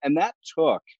 And that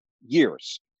took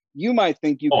years. You might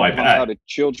think you can pump out a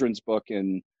children's book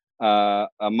in a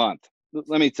month.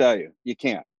 Let me tell you, you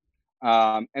can't.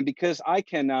 And because I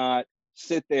cannot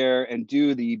sit there and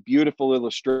do the beautiful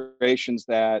illustrations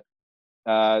that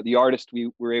the artist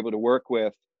we were able to work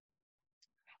with,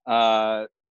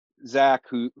 Zach,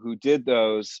 who did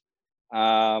those,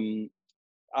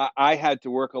 I had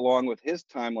to work along with his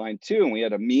timeline too, and we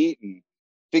had to meet and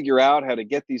figure out how to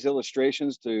get these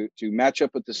illustrations to match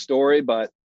up with the story.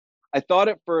 But I thought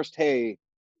at first, hey,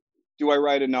 do I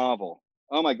write a novel?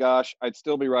 Oh my gosh, I'd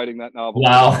still be writing that novel.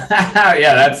 Wow.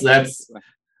 Yeah, that's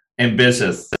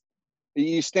ambitious.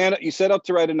 You set up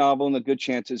to write a novel, and the good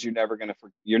chances you're never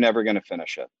gonna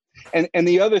finish it. And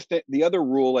the other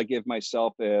rule I give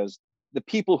myself is the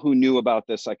people who knew about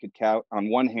this I could count on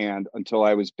one hand until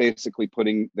I was basically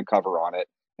putting the cover on it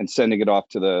and sending it off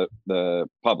to the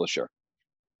publisher.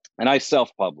 And I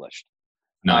self-published.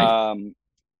 Nice.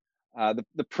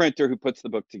 The printer who puts the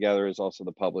book together is also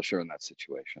the publisher in that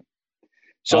situation.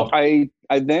 So Oh,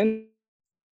 I then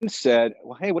said,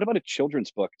 well, hey, what about a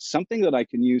children's book? Something that I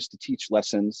can use to teach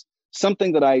lessons,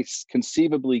 something that I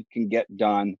conceivably can get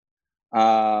done,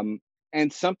 and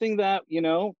something that, is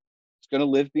going to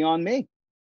live beyond me.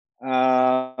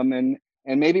 And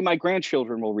maybe my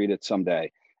grandchildren will read it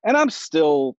someday. And I'm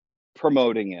still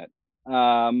promoting it.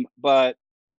 But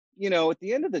at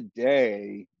the end of the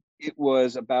day, it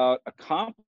was about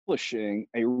accomplishing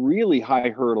a really high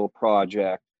hurdle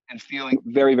project and feeling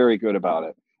very, very good about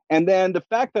it. And then the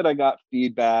fact that I got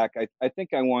feedback, I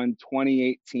think I won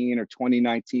 2018 or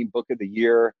 2019 Book of the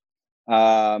Year.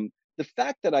 The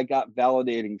fact that I got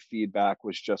validating feedback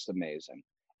was just amazing.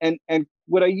 And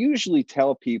what I usually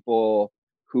tell people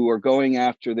who are going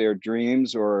after their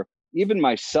dreams, or even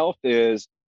myself, is,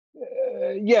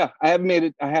 yeah, I have made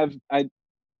it.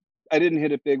 I didn't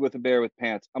hit it big with a bear with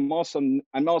pants. I'm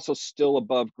also still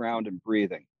above ground and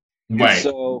breathing. And right.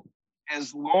 so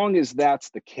as long as that's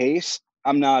the case,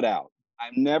 I'm not out.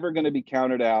 I'm never going to be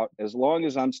counted out as long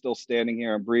as I'm still standing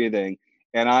here and breathing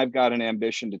and I've got an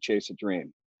ambition to chase a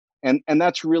dream. And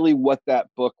that's really what that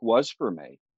book was for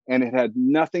me. And it had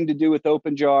nothing to do with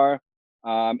OpenJar.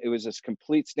 It was this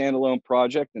complete standalone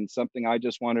project and something I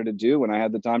just wanted to do when I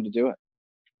had the time to do it.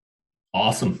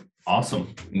 Awesome.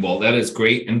 Awesome. Well, that is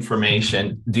great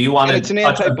information. Do you want And to it's an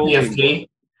touch on anti-bullying book. TSG?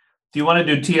 Do you want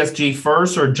to do TSG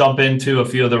first or jump into a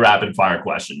few of the rapid fire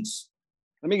questions?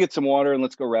 Let me get some water and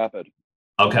let's go rapid.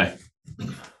 Okay. I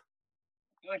feel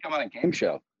like I'm on a game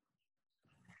show.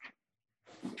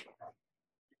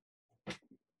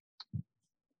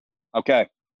 Okay.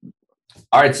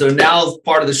 All right. So now is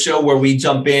part of the show where we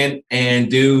jump in and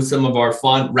do some of our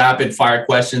fun rapid fire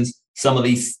questions. Some of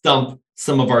these stump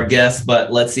some of our guests,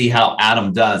 but let's see how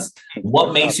Adam does.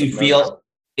 What makes you feel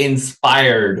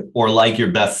inspired or like your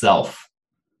best self?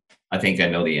 I think I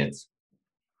know the answer.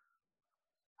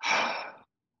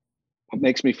 What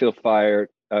makes me feel fired?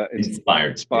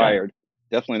 Inspired. Inspired.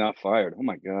 Yeah. Definitely not fired. Oh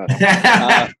my God.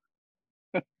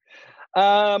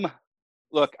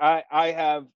 Look,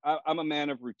 I'm a man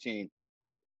of routine.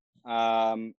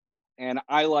 And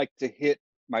I like to hit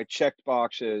my checked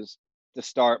boxes to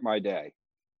start my day.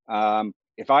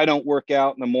 If I don't work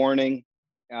out in the morning,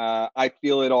 I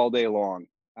feel it all day long.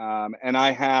 And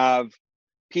I have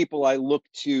people I look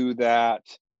to that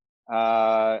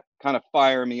kind of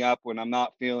fire me up when I'm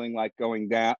not feeling like going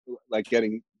down, like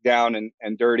getting down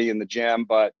and dirty in the gym.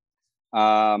 But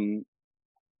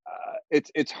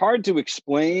it's hard to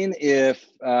explain if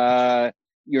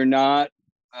you're not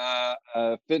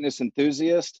a fitness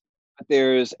enthusiast. But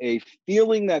there's a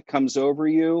feeling that comes over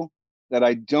you that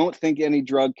I don't think any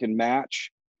drug can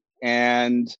match.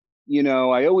 And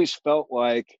I always felt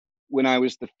like when I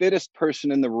was the fittest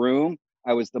person in the room,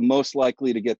 I was the most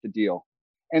likely to get the deal.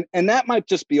 And that might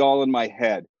just be all in my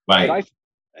head. Right. But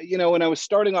when I was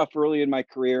starting off early in my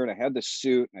career and I had the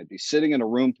suit and I'd be sitting in a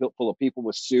room full of people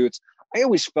with suits, I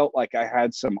always felt like I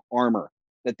had some armor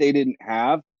that they didn't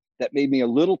have that made me a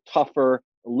little tougher,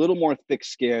 a little more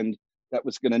thick-skinned, that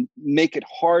was going to make it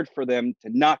hard for them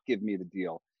to not give me the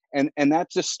deal. And that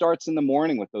just starts in the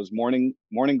morning with those morning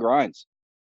grinds.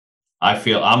 I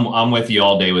feel I'm with you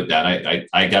all day with that.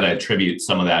 I got to attribute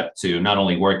some of that to not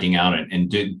only working out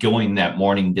and going that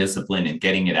morning discipline and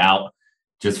getting it out.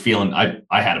 Just feeling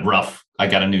I had a rough. I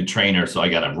got a new trainer, so I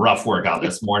got a rough workout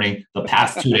this morning. The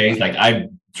past 2 days, like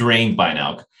I'm drained by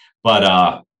now. But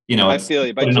I feel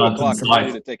you. By 2:00, I'm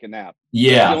ready to take a nap.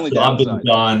 Yeah, so I've been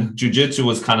done. Jiu-jitsu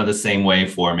was kind of the same way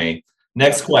for me.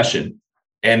 Next question,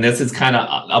 and this is kind of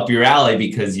up your alley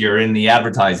because you're in the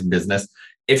advertising business.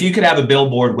 If you could have a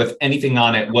billboard with anything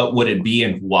on it, what would it be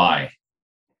and why?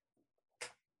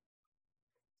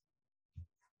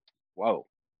 Whoa.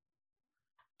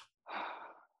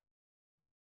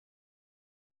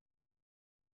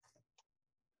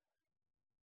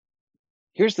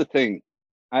 Here's the thing.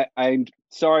 I'm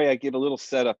sorry I give a little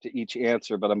setup to each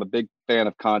answer, but I'm a big fan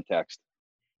of context.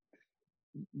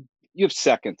 You have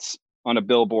seconds on a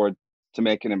billboard to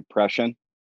make an impression.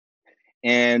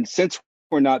 And since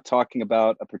we're not talking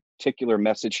about a particular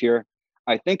message here,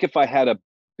 I think if I had a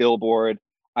billboard,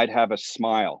 I'd have a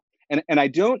smile. And I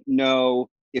don't know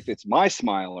if it's my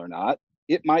smile or not.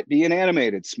 It might be an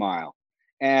animated smile.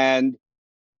 And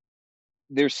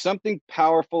there's something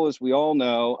powerful, as we all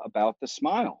know, about the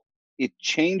smile. it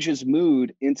changes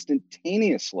mood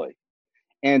instantaneously.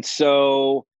 And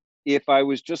so if I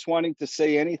was just wanting to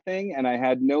say anything and I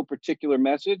had no particular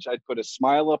message, I'd put a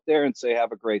smile up there and say,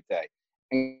 have a great day.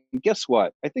 And guess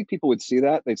what? I think people would see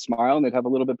that, they'd smile, and they'd have a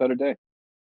little bit better day.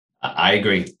 I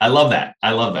agree. I love that.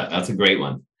 I love that. That's a great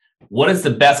one. What is the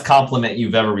best compliment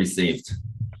you've ever received?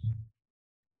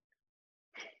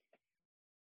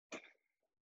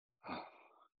 Oh,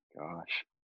 gosh.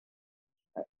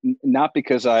 Not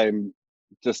because I'm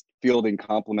just fielding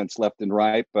compliments left and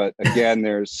right, but again,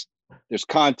 there's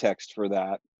context for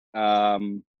that.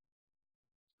 Um,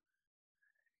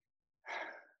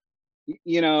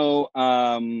 you know,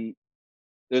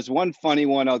 there's one funny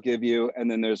one I'll give you, and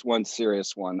then there's one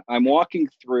serious one. I'm walking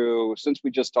through, since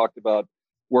we just talked about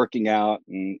working out,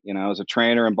 and I was a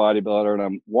trainer and bodybuilder, and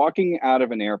I'm walking out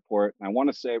of an airport, and I want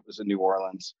to say it was in New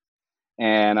Orleans,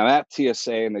 and I'm at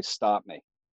TSA, and they stop me,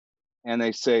 and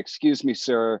they say, "Excuse me,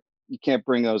 sir, you can't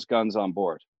bring those guns on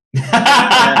board."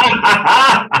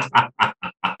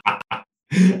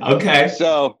 Okay.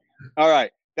 So, all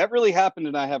right, that really happened,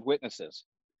 and I have witnesses,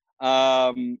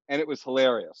 and it was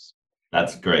hilarious.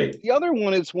 That's great. The other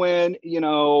one is when, I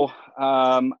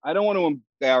don't want to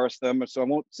embarrass them, so I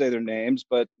won't say their names,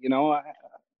 but,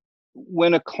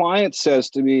 when a client says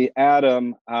to me,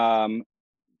 Adam,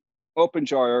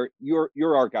 OpenJar,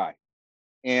 you're our guy.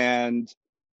 And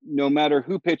no matter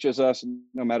who pitches us,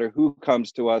 no matter who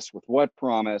comes to us with what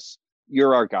promise,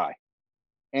 you're our guy.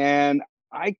 And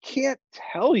I can't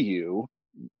tell you,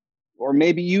 or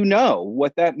maybe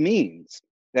what that means,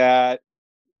 that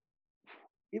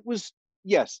it was,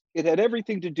 yes, it had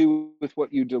everything to do with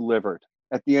what you delivered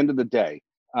at the end of the day.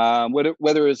 Whether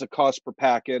it was a cost per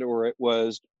packet or it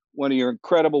was one of your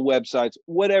incredible websites,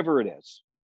 whatever it is,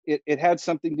 it had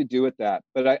something to do with that.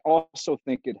 But I also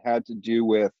think it had to do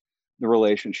with the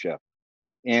relationship.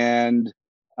 And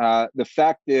the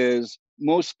fact is,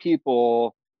 most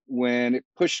people, when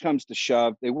push comes to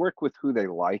shove, they work with who they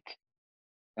like.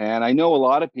 And I know a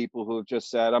lot of people who have just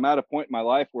said, I'm at a point in my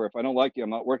life where if I don't like you, I'm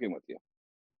not working with you.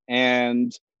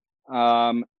 And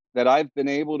that I've been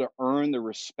able to earn the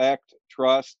respect,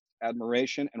 trust,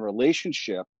 admiration, and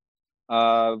relationship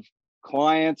of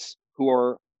clients who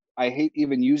are, I hate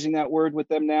even using that word with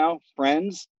them now,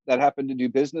 friends that happen to do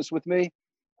business with me,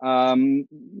 um,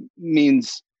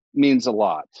 means a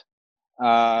lot.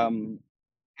 And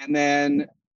then,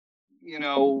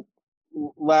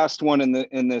 last one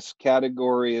in this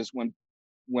category is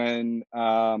when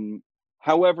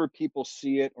however people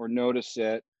see it or notice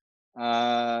it,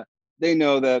 they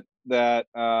know that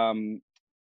I'm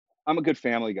a good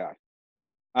family guy.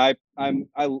 I I'm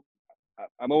I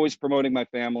I'm always promoting my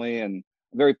family, and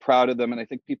I'm very proud of them. And I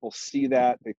think people see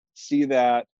that. They see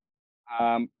that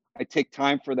I take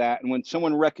time for that. And when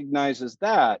someone recognizes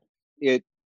that, it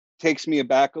takes me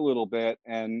aback a little bit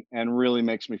and really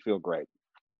makes me feel great.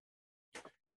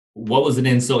 What was an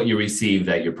insult you received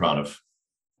that you're proud of?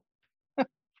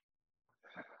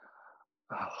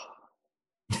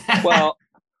 Well,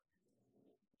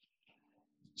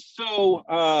 so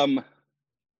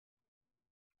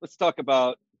let's talk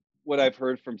about what I've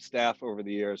heard from staff over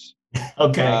the years.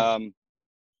 Okay.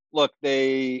 Look,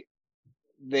 they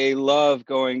love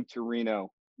going to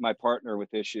Reno, my partner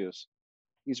with issues.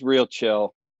 He's real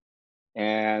chill,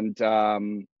 and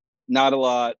not a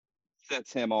lot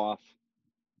sets him off.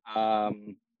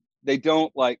 They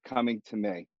don't like coming to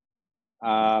me.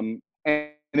 And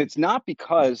it's not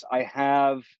because I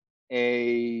have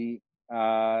a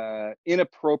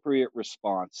inappropriate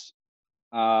response,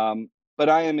 but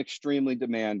I am extremely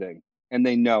demanding, and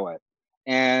they know it.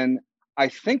 And I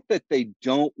think that they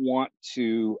don't want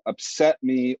to upset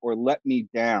me or let me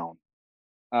down.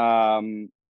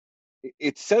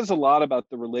 It says a lot about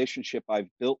the relationship I've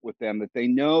built with them, that they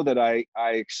know that I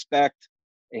expect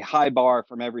a high bar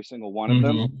from every single one of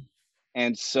them. Mm-hmm.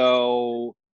 And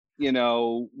so,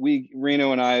 Reno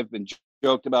and I have been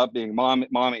joked about being mommy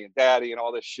and daddy and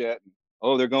all this shit.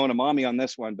 Oh, they're going to mommy on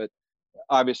this one, but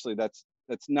obviously that's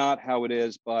not how it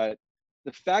is. But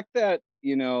the fact that,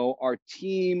 our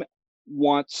team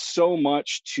wants so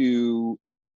much to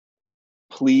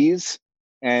please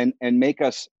and make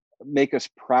us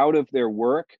proud of their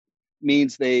work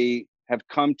means they have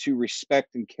come to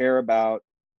respect and care about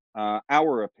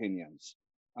our opinions,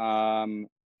 and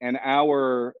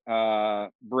our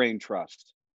brain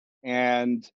trust.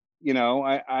 And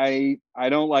I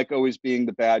don't like always being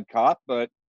the bad cop, but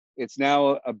it's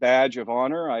now a badge of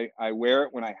honor. I wear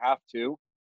it when I have to,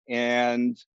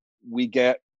 and we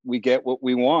get what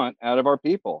we want out of our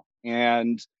people.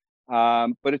 And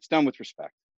but it's done with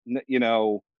respect.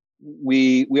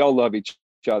 We all love each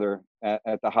other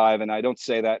at the Hive, and I don't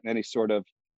say that in any sort of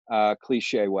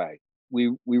cliche way.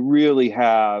 We really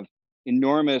have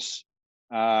enormous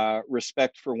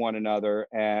respect for one another,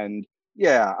 and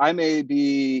yeah, I may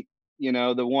be,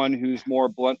 the one who's more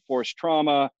blunt force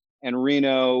trauma, and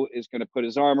Reno is going to put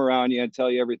his arm around you and tell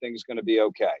you everything's going to be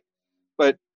okay.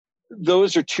 But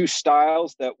those are two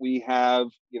styles that we have,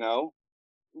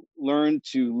 learned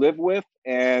to live with,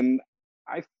 and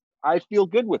I feel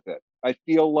good with it. I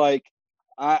feel like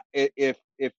if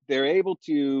they're able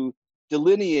to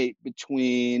delineate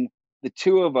between the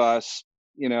two of us,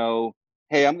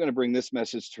 hey, I'm going to bring this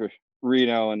message to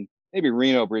Reno, and maybe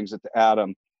Reno brings it to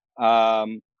Adam.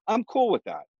 I'm cool with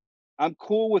that. I'm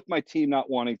cool with my team not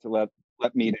wanting to let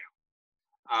me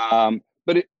down.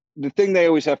 But the thing they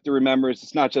always have to remember is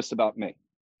it's not just about me,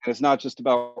 and it's not just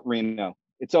about Reno.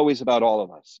 It's always about all of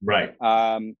us. Right.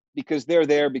 Because they're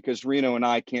there because Reno and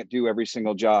I can't do every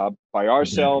single job by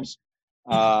ourselves.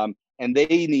 And they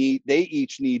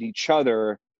each need each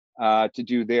other to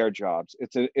do their jobs.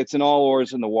 It's an all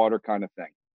oars in the water kind of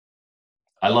thing.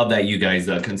 I love that you guys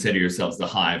consider yourselves the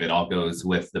Hive. It all goes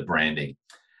with the branding.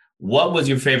 What was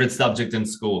your favorite subject in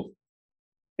school?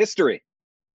 History.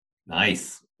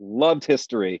 Nice. Loved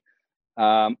history.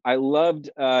 I loved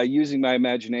using my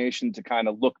imagination to kind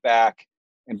of look back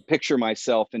and picture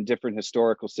myself in different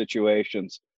historical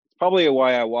situations. It's probably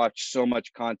why I watch so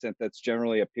much content that's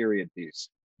generally a period piece.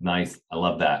 Nice. I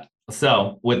love that.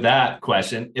 So with that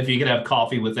question, if you could have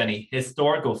coffee with any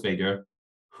historical figure,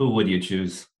 who would you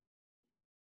choose?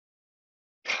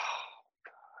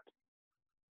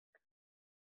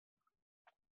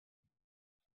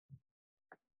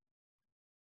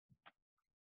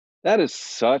 That is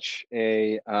such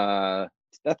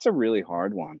that's a really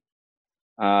hard one.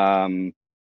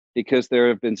 Because there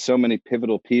have been so many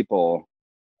pivotal people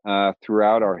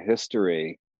throughout our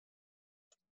history.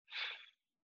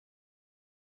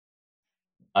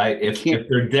 If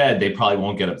they're dead, they probably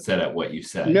won't get upset at what you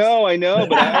said. No, I know,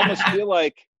 but I almost feel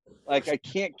like I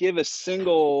can't give a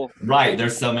single. Right,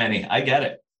 there's so many. I get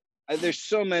it. There's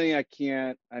so many I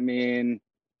can't. I mean,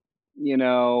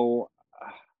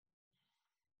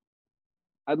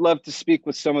 I'd love to speak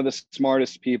with some of the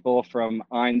smartest people, from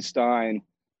Einstein.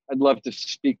 I'd love to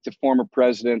speak to former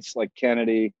presidents like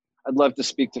Kennedy. I'd love to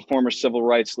speak to former civil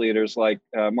rights leaders like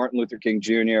Martin Luther King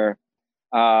Jr.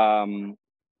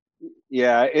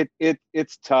 Yeah,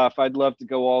 it's tough. I'd love to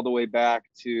go all the way back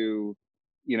to,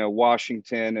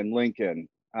 Washington and Lincoln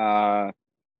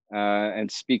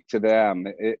and speak to them.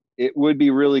 It would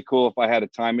be really cool if I had a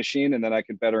time machine, and then I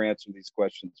could better answer these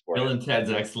questions for you. Bill and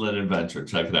Ted's Excellent Adventure.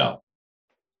 Check it out.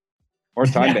 Or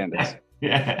Time Bandits.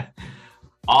 Yeah.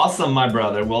 Awesome, my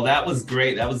brother. Well, that was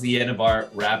great. That was the end of our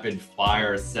rapid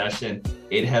fire session.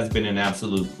 It has been an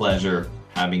absolute pleasure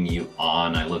having you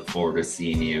on. I look forward to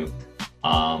seeing you,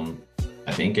 I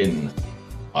think in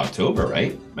October,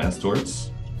 right? Mass Torts?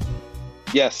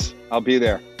 Yes, I'll be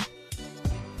there.